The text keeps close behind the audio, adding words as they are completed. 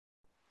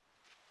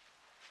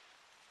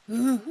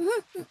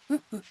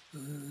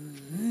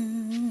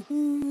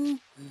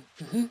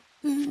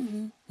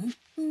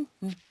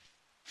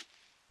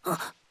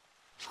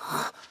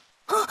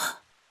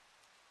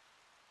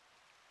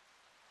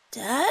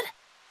Dad?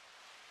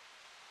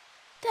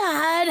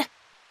 Dad?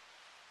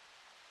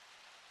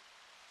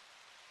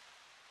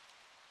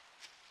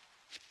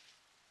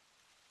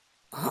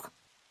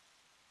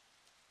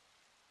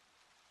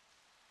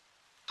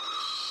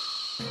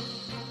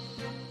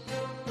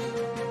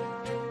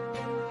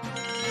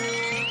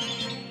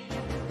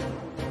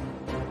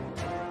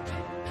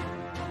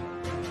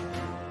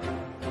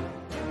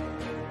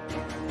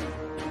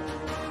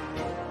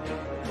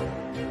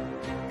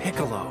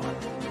 Piccolo,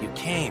 you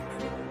came.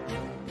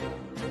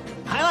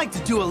 I like to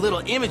do a little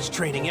image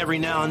training every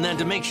now and then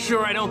to make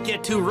sure I don't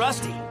get too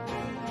rusty.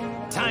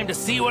 Time to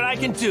see what I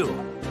can do.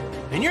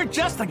 And you're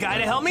just the guy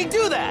to help me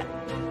do that.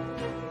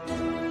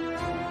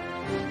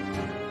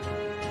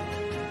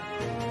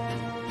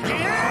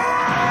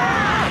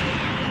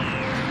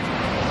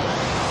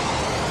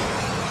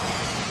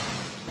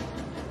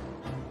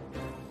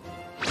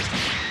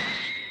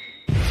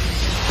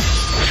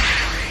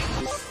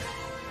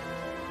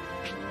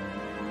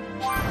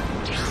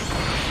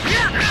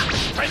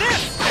 Try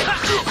this!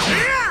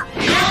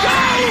 Here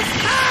goes!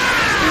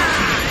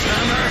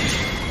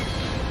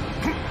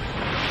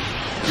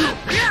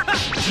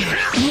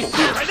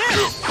 Try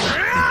this!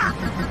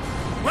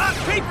 Rock,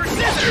 paper,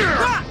 scissors!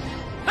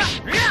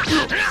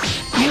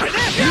 Try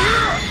this!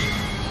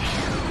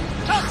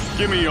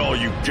 Give me all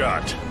you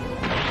got.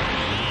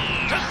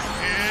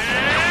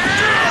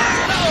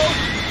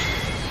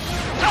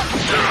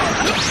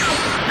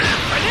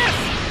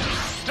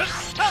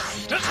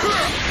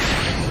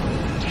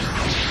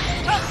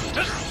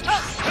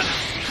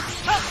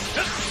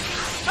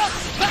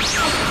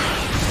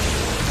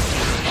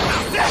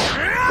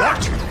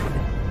 What?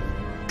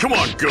 Come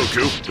on,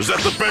 Goku. Is that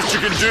the best you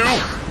can do?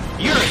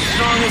 You're as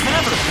strong as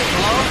ever,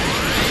 Piccolo.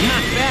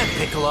 Not bad,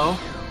 Piccolo.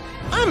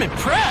 I'm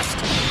impressed.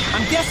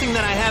 I'm guessing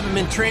that I haven't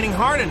been training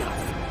hard enough.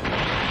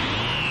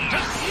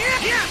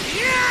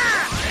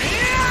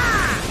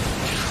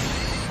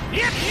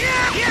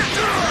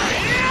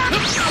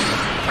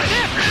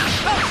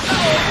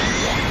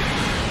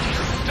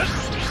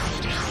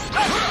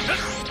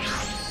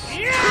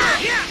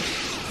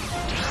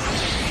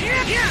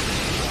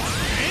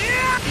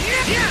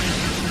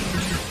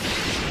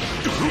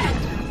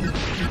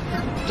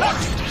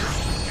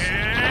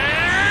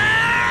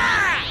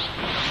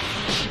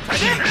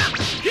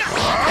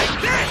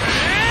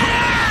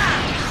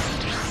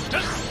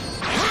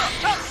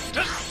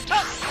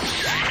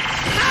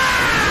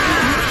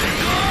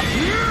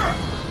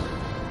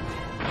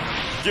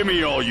 Give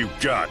me all you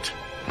got.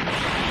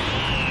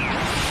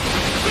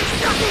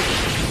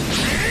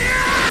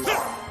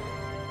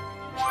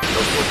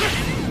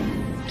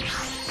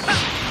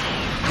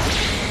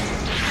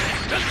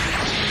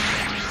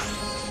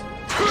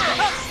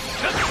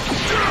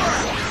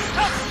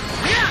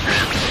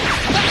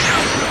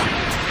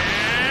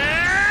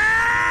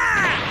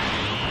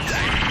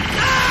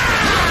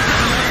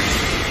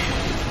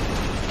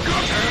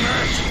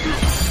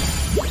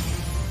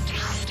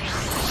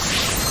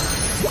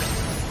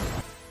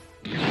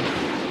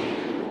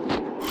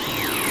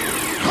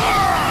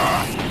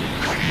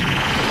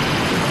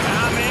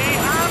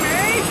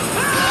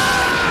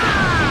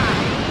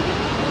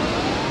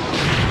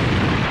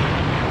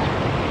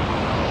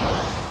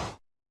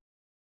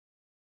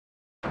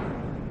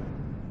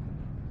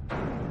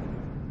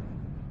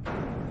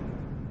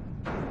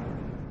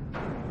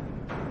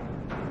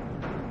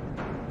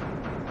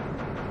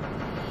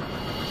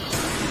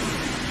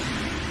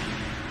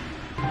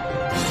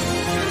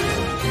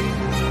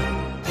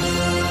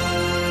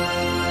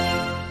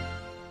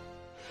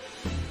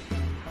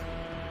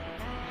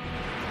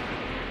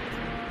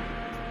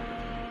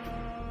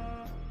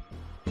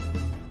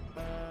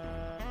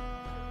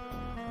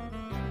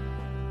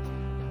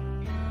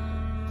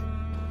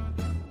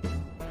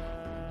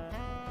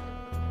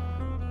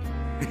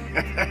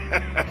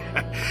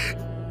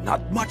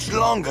 Not much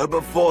longer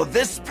before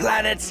this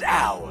planet's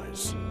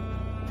ours.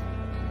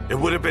 It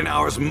would have been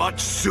ours much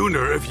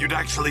sooner if you'd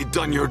actually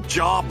done your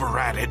job,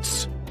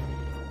 Raditz.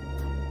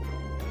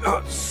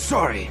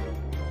 Sorry.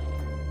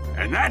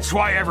 And that's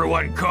why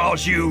everyone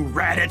calls you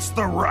Raditz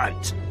the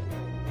Runt.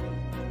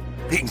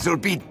 Things will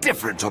be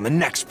different on the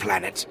next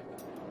planet.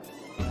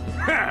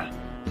 Huh.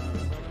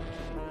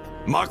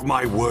 Mark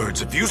my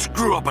words, if you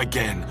screw up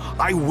again,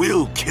 I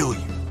will kill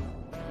you.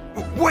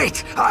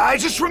 Wait! I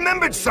just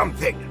remembered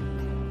something!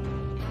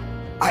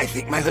 I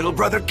think my little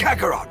brother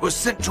Kakarot was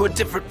sent to a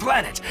different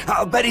planet.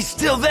 I'll bet he's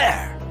still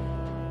there.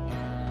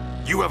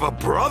 You have a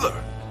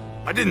brother?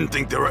 I didn't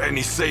think there were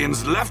any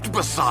Saiyans left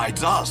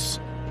besides us.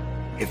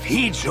 If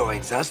he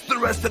joins us, the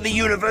rest of the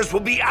universe will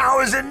be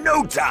ours in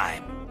no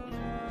time.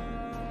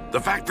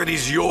 The fact that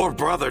he's your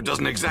brother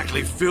doesn't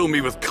exactly fill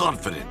me with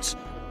confidence.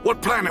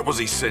 What planet was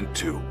he sent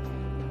to?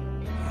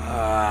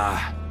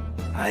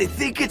 I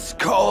think it's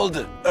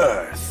called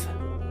Earth.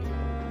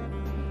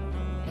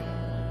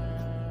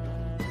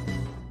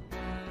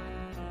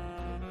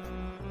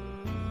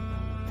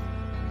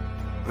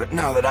 But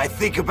now that I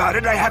think about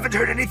it, I haven't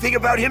heard anything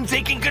about him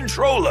taking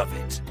control of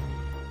it.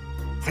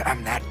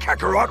 Damn that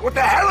Kakarot, what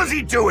the hell is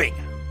he doing?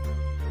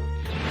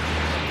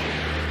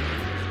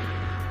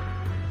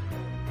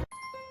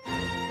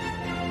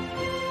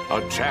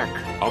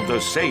 Attack of the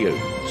Saiyans.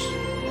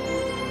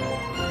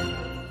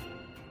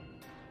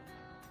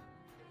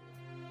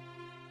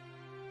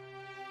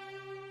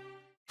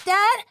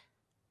 Dad?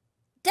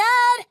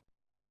 Dad?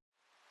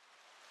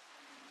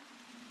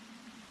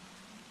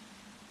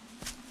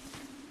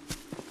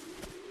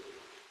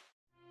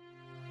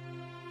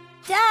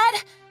 Dad,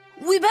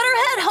 we better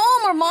head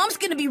home or Mom's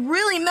gonna be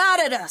really mad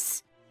at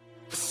us.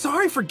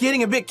 Sorry for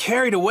getting a bit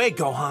carried away,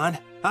 Gohan.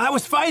 I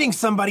was fighting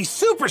somebody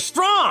super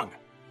strong.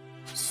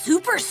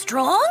 Super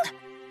strong?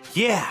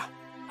 Yeah,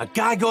 a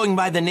guy going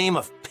by the name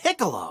of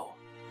Piccolo.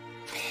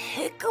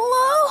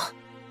 Piccolo?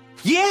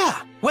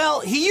 Yeah, well,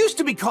 he used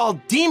to be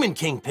called Demon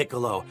King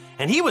Piccolo,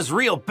 and he was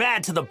real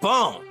bad to the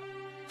bone.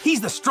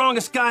 He's the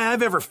strongest guy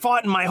I've ever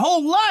fought in my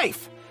whole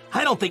life.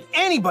 I don't think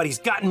anybody's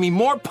gotten me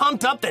more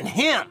pumped up than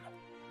him.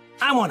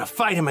 I want to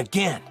fight him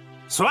again,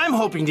 so I'm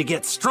hoping to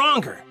get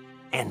stronger,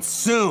 and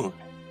soon.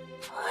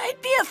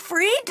 I'd be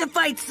afraid to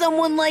fight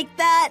someone like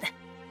that.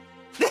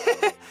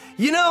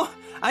 You know,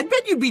 I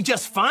bet you'd be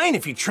just fine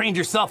if you trained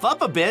yourself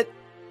up a bit.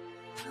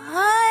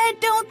 I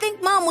don't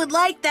think Mom would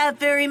like that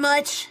very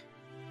much.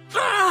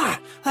 Ah,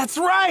 that's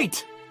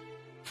right!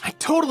 I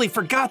totally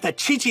forgot that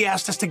Chi-Chi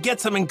asked us to get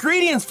some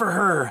ingredients for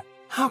her.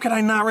 How could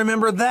I not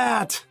remember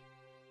that?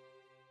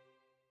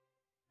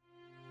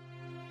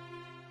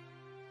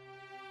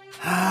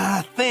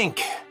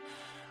 Think.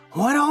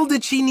 What all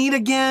did she need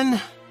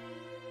again?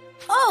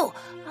 Oh,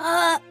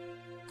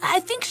 I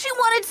think she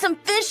wanted some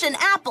fish and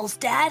apples,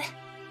 Dad.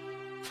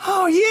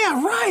 Oh,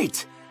 yeah,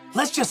 right!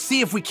 Let's just see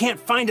if we can't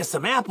find us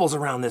some apples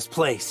around this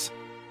place.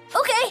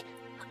 Okay,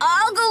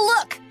 I'll go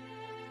look.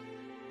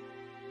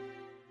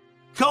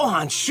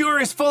 Gohan sure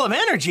is full of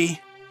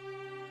energy.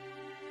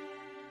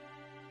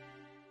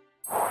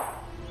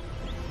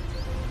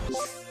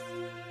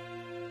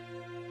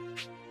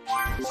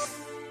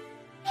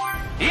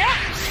 Yeah!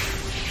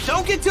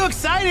 Don't get too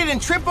excited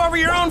and trip over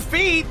your own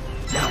feet.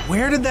 Now,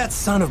 where did that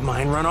son of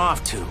mine run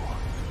off to?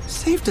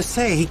 Safe to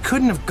say he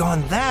couldn't have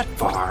gone that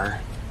far.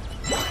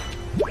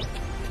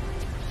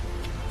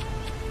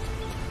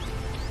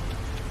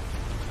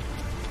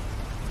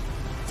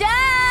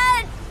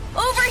 Dad!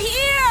 Over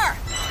here!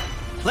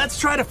 Let's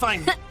try to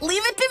find...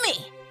 Leave it to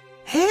me.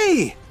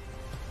 Hey!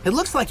 It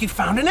looks like you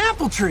found an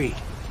apple tree.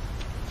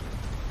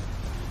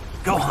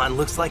 Gohan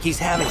looks like he's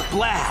having a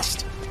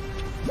blast.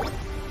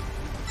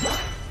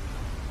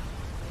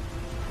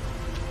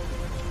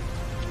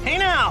 Hey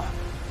now!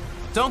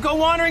 Don't go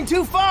wandering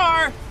too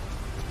far!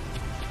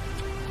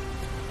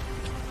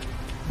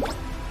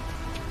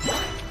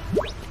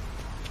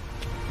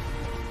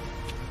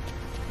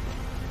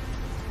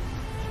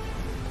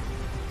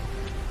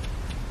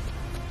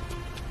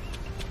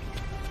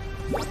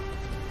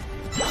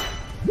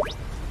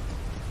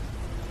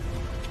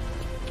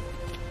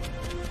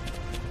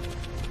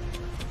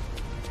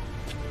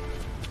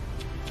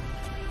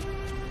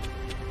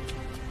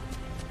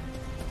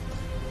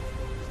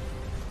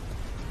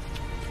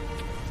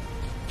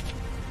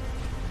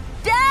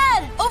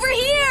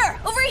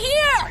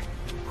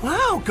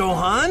 Wow,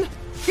 Gohan!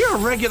 You're a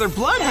regular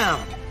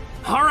bloodhound!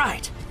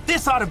 Alright,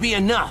 this ought to be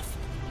enough.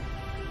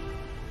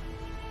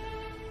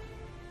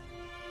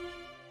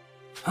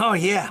 Oh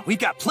yeah, we've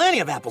got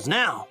plenty of apples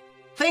now.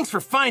 Thanks for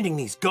finding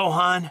these,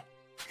 Gohan.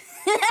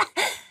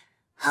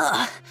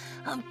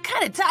 I'm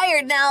kind of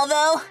tired now,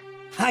 though.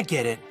 I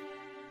get it.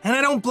 And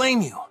I don't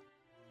blame you.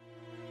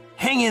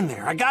 Hang in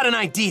there, I got an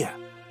idea.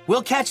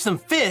 We'll catch some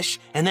fish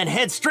and then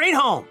head straight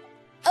home.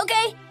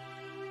 Okay.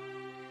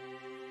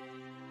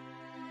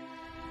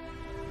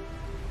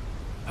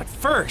 But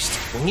first,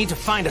 we need to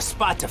find a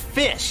spot to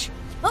fish.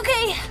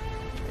 Okay.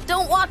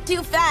 Don't walk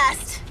too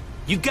fast.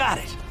 You got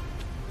it.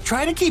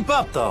 Try to keep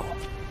up, though.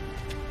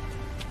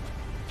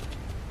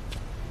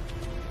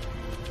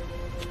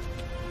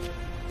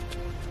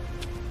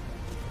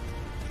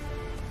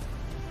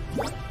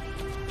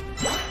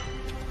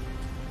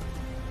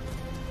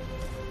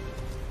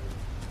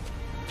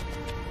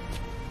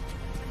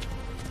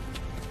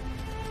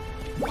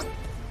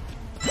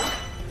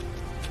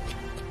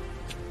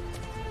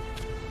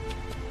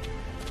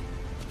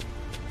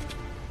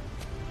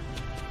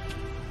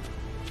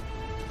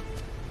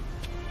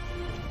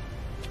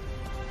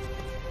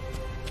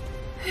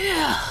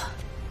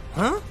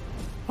 Huh?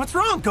 What's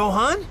wrong,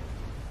 Gohan?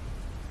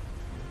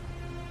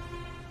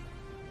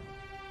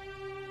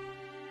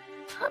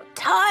 I'm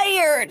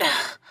tired.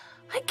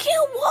 I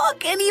can't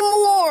walk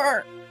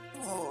anymore.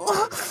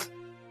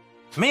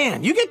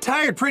 Man, you get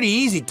tired pretty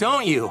easy,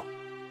 don't you?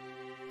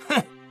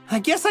 I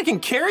guess I can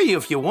carry you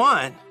if you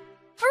want.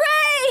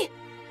 Hooray!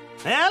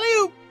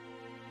 Alley-oop!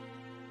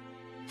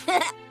 Yay!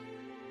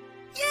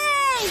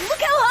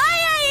 Look how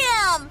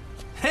high I am!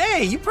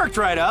 Hey, you perked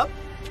right up.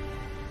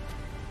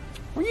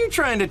 Were you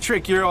trying to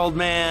trick your old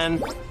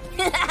man?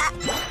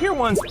 You're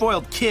one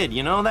spoiled kid,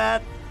 you know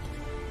that?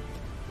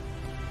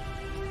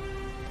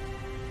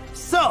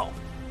 So,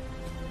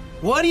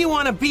 what do you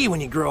want to be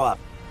when you grow up?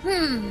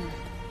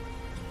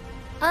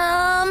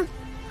 I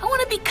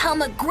want to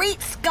become a great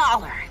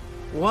scholar.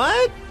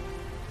 What?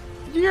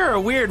 You're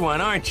a weird one,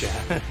 aren't you?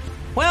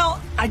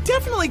 Well, I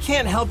definitely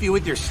can't help you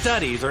with your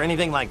studies or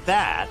anything like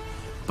that.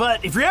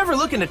 But if you're ever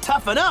looking to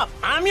toughen up,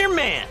 I'm your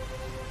man.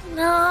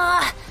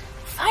 Nah,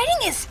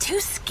 fighting is too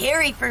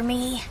scary for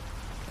me.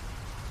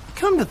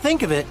 Come to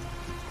think of it,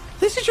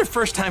 this is your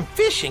first time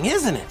fishing,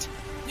 isn't it?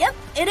 Yep,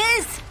 it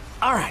is.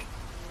 All right.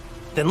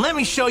 Then let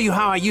me show you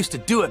how I used to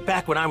do it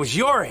back when I was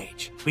your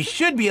age. We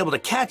should be able to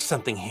catch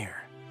something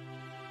here.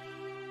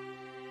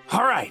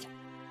 All right.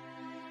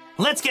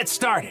 Let's get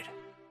started.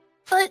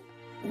 But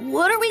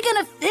what are we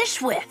gonna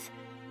fish with?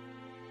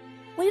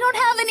 We don't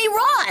have any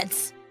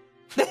rods.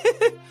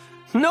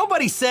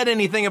 Nobody said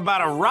anything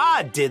about a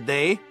rod, did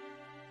they?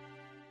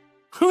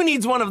 Who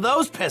needs one of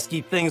those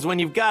pesky things when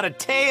you've got a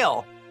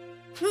tail?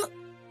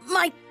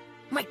 My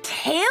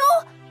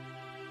tail?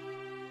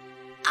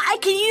 I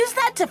can use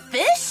that to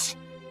fish?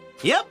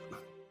 Yep.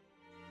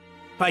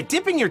 By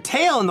dipping your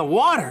tail in the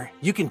water,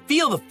 you can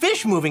feel the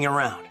fish moving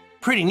around.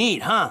 Pretty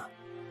neat, huh?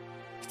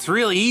 It's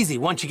really easy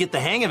once you get the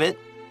hang of it.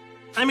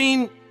 I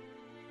mean,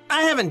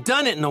 I haven't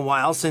done it in a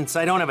while since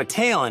I don't have a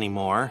tail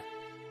anymore.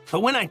 But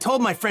when I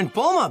told my friend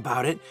Bulma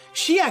about it,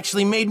 she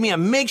actually made me a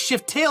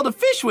makeshift tail to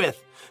fish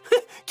with.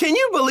 Can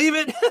you believe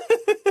it?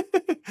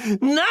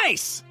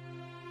 Nice!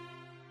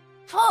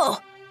 Oh,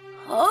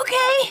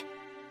 okay.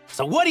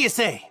 So what do you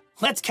say?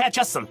 Let's catch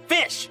us some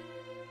fish.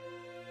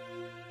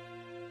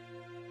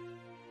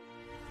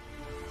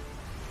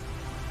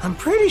 I'm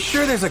pretty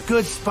sure there's a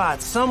good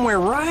spot somewhere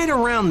right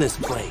around this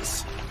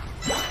place.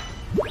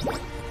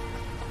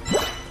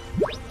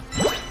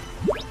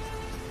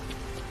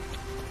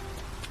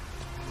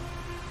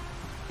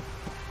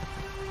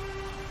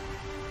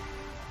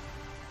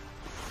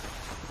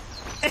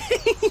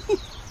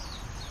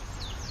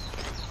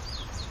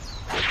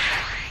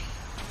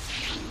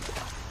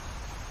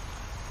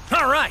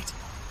 All right.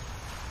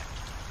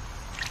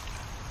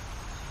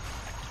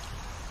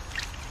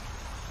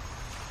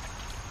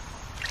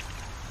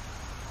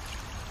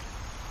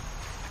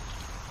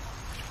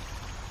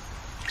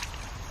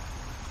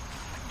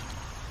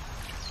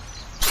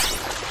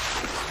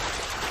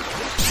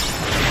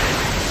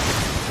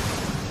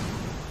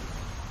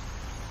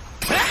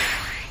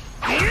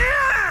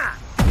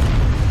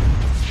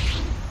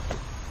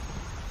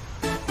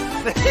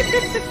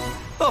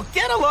 Well,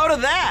 get a load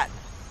of that!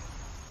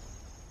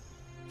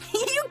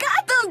 You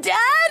got them,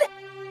 Dad!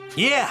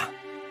 Yeah,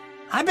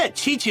 I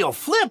bet Chi-Chi will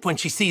flip when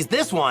she sees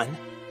this one.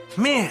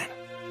 Man,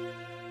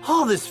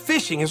 all this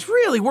fishing is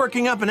really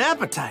working up an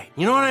appetite,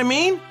 you know what I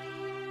mean?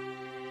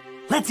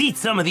 Let's eat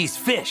some of these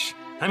fish.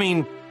 I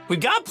mean, we've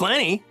got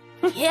plenty.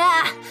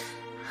 Yeah,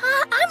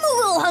 I'm a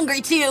little hungry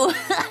too.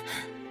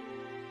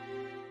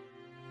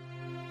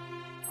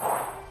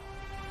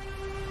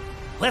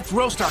 Let's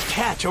roast our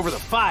catch over the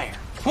fire.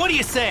 What do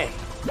you say?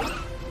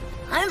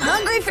 I'm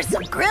hungry for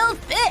some grilled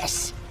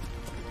fish.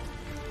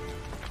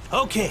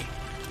 Okay,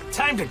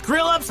 time to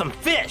grill up some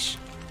fish.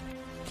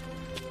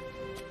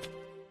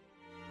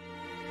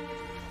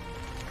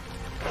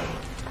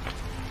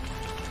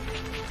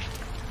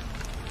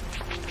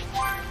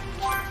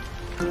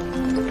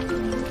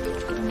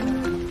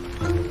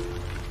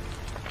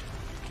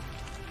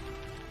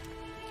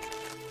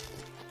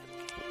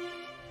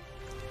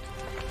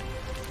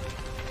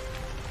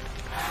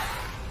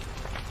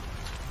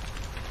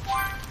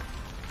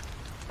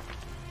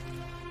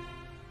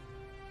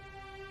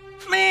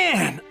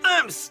 Man,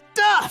 I'm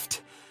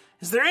stuffed!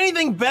 Is there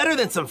anything better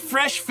than some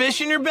fresh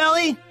fish in your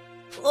belly?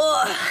 Ugh,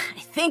 I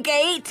think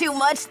I ate too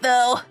much,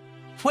 though.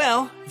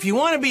 Well, if you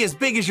want to be as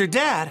big as your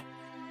dad,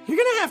 you're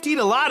gonna have to eat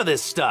a lot of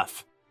this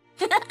stuff.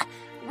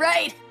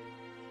 Right.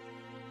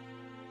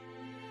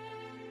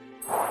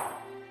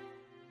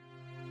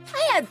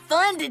 I had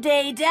fun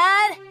today,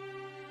 Dad.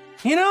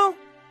 You know,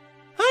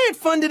 I had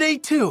fun today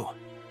too.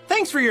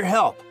 Thanks for your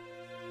help.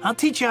 I'll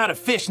teach you how to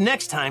fish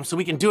next time so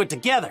we can do it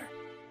together.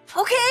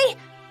 Okay.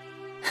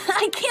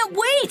 I can't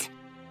wait.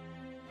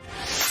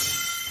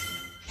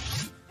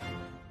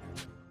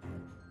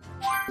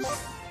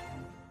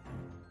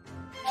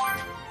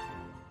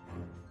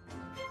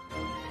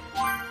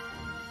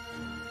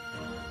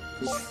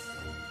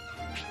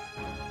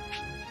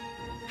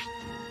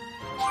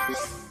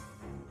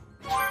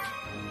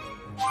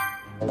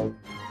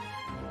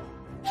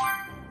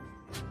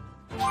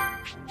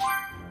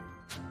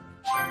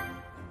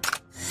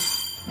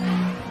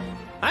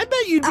 I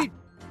bet you'd be...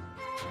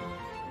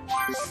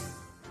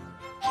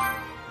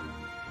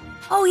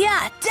 Oh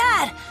yeah,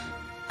 Dad!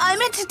 I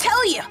meant to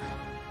tell you.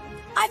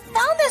 I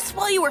found this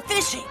while you were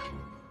fishing.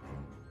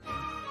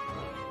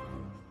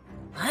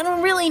 I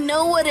don't really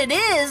know what it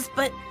is,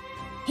 but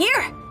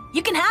here,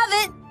 you can have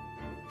it.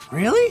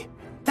 Really?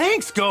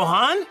 Thanks,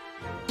 Gohan.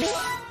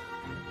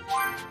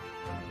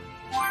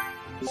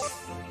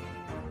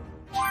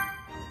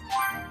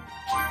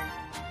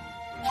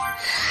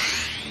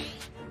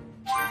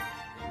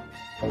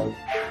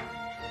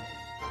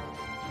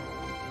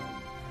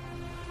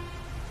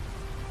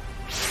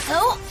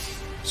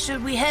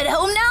 Should we head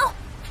home now?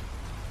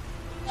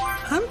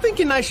 I'm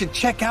thinking I should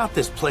check out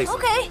this place.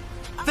 Okay.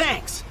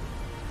 Thanks.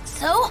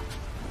 So,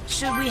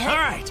 should we head... All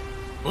right,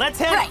 let's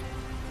head. Right.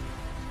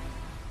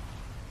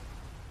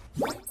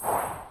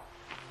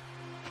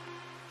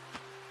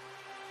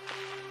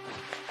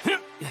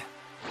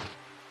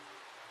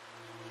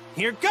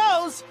 Here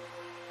goes!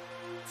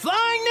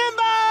 Flying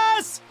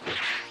Nimbus!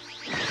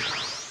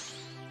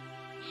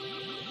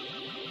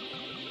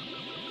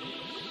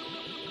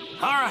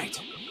 All right,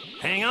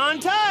 hang on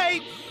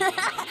tight.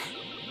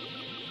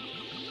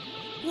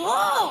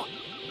 Whoa!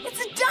 It's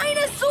a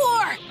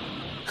dinosaur!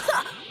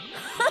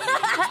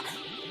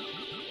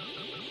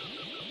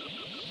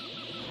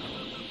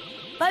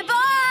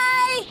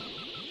 Bye-bye!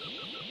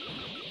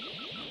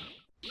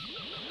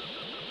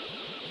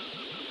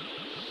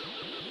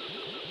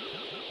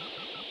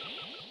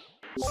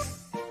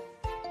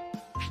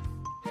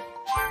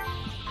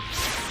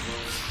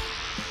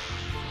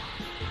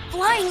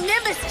 Flying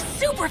Nimbus is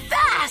super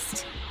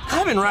fast!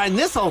 I've been riding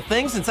this whole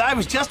thing since I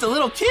was just a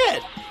little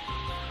kid.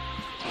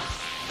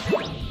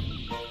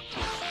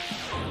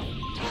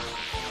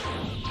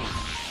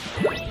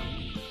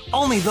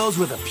 Only those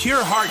with a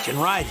pure heart can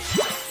ride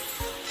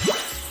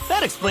it.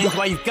 That explains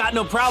why you've got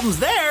no problems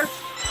there.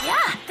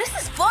 Yeah, this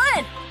is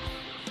fun!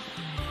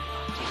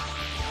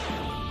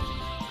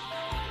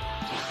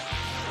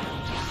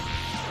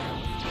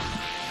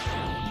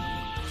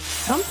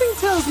 Something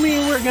tells me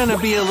we're gonna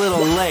be a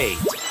little late.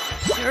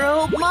 Sure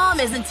hope Mom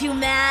isn't too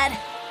mad.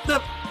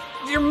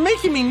 You're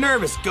making me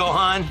nervous,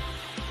 Gohan.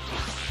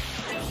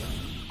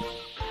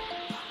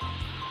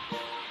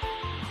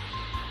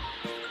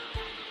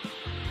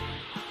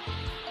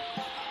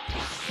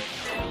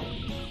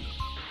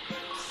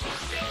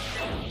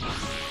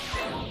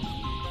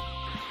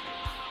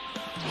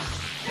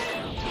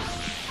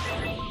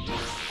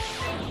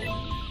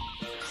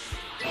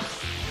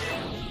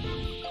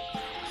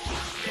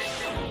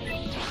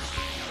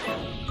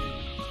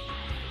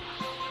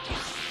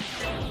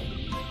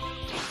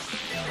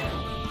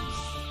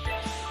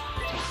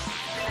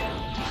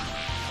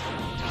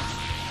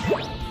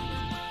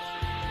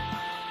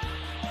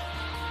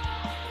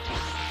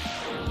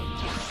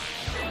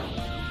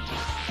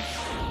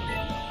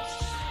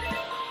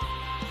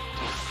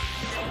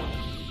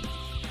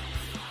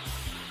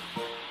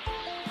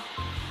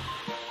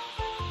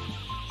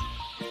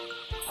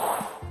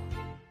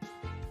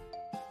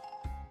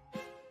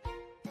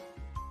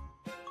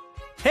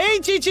 Hey,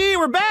 Chi-Chi,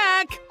 we're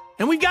back!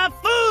 And we got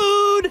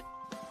food!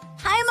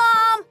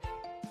 Hi, Mom!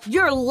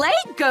 You're late,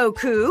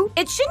 Goku!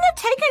 It shouldn't have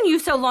taken you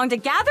so long to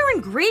gather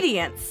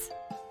ingredients.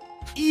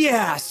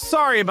 Yeah,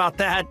 sorry about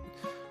that.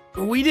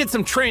 We did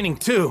some training,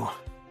 too.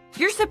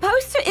 You're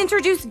supposed to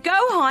introduce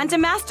Gohan to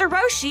Master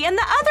Roshi and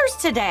the others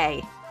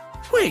today.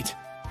 Wait,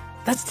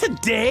 that's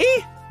today?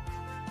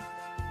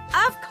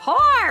 Of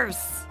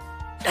course!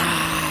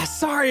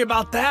 Sorry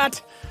about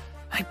that.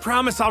 I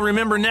promise I'll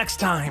remember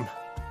next time.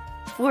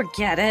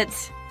 Forget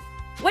it.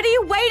 What are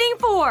you waiting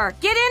for?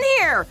 Get in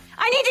here!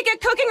 I need to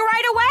get cooking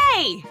right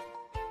away!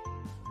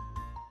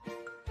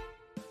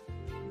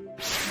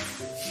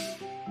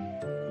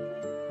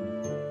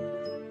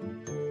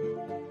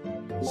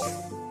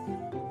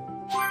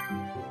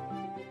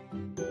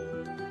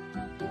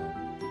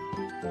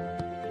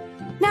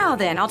 Now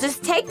then, I'll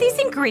just take these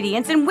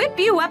ingredients and whip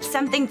you up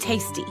something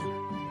tasty.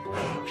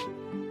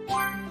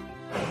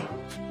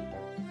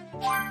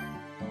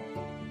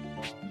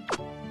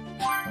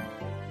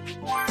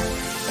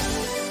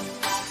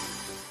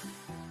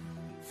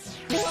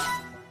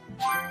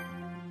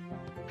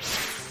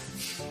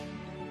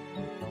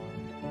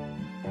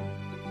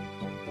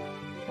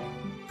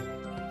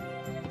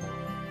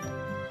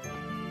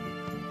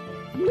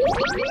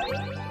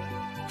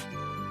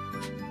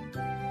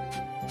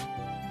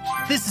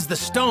 This is the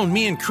stone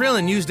me and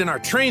Krillin used in our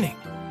training.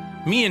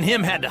 Me and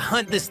him had to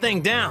hunt this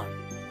thing down.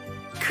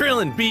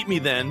 Krillin beat me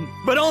then,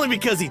 but only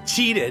because he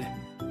cheated.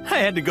 I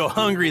had to go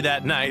hungry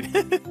that night.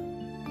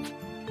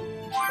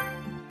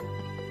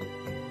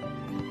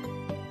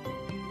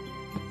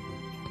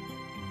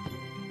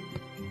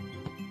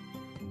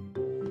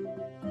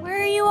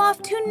 Where are you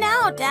off to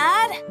now,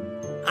 Dad?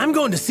 I'm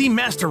going to see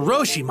Master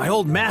Roshi, my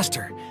old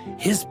master.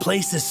 His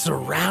place is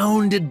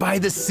surrounded by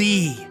the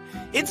sea.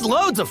 It's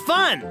loads of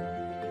fun.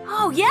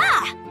 Oh,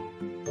 yeah!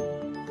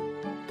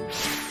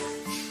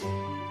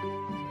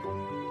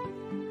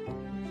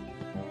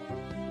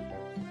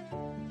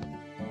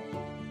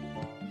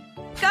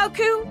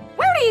 Goku,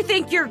 where do you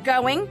think you're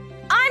going?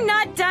 I'm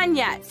not done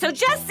yet, so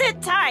just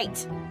sit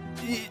tight.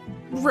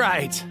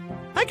 Right.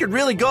 I could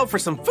really go for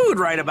some food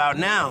right about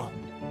now.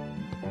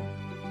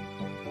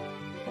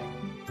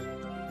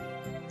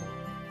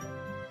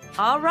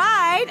 All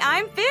right,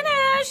 I'm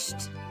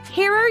finished.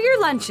 Here are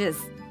your lunches.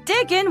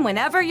 Dig in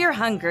whenever you're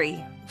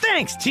hungry.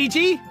 Thanks,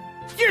 Chi-Chi.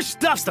 Your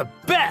stuff's the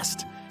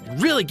best.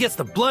 It really gets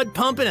the blood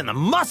pumping and the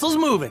muscles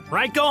moving.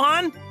 Right,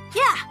 Gohan?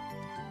 Yeah.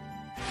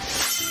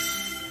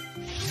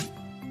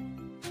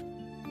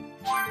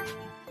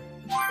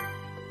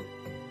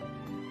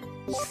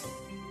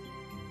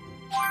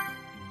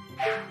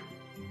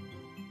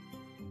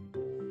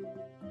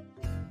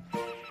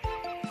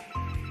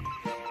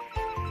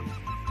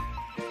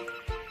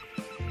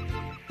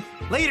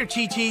 Later,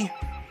 Chi-Chi.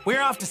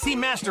 We're off to see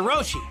Master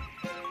Roshi.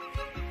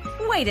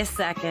 Wait a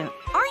second.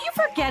 Are you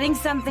forgetting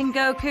something,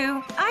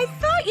 Goku? I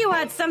thought you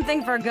had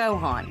something for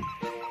Gohan.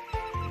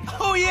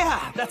 Oh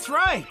yeah, that's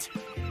right.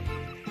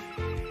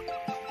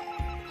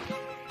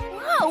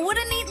 Whoa, what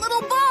a neat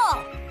little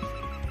ball!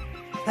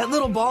 That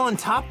little ball on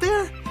top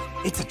there?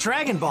 It's a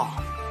Dragon Ball.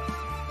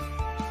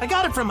 I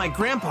got it from my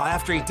grandpa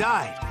after he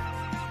died.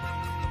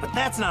 But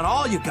that's not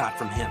all you got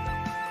from him.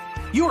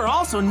 You were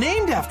also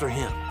named after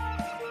him.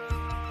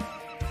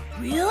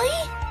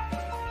 Really?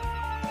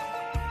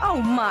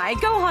 Oh my,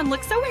 Gohan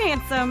looks so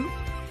handsome.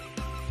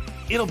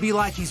 It'll be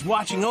like he's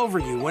watching over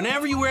you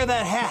whenever you wear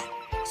that hat.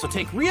 So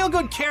take real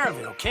good care of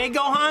it, okay,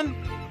 Gohan?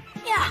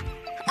 Yeah,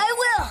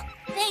 I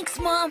will. Thanks,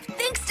 Mom.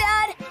 Thanks,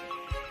 Dad.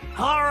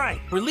 All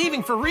right, we're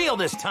leaving for real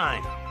this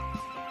time.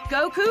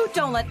 Goku,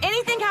 don't let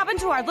anything happen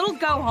to our little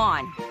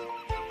Gohan.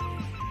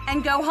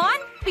 And Gohan,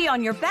 be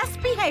on your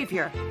best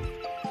behavior.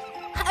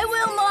 I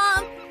will,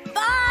 Mom.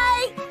 Bye!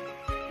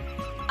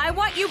 I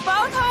want you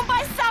both home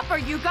by supper,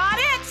 you got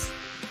it?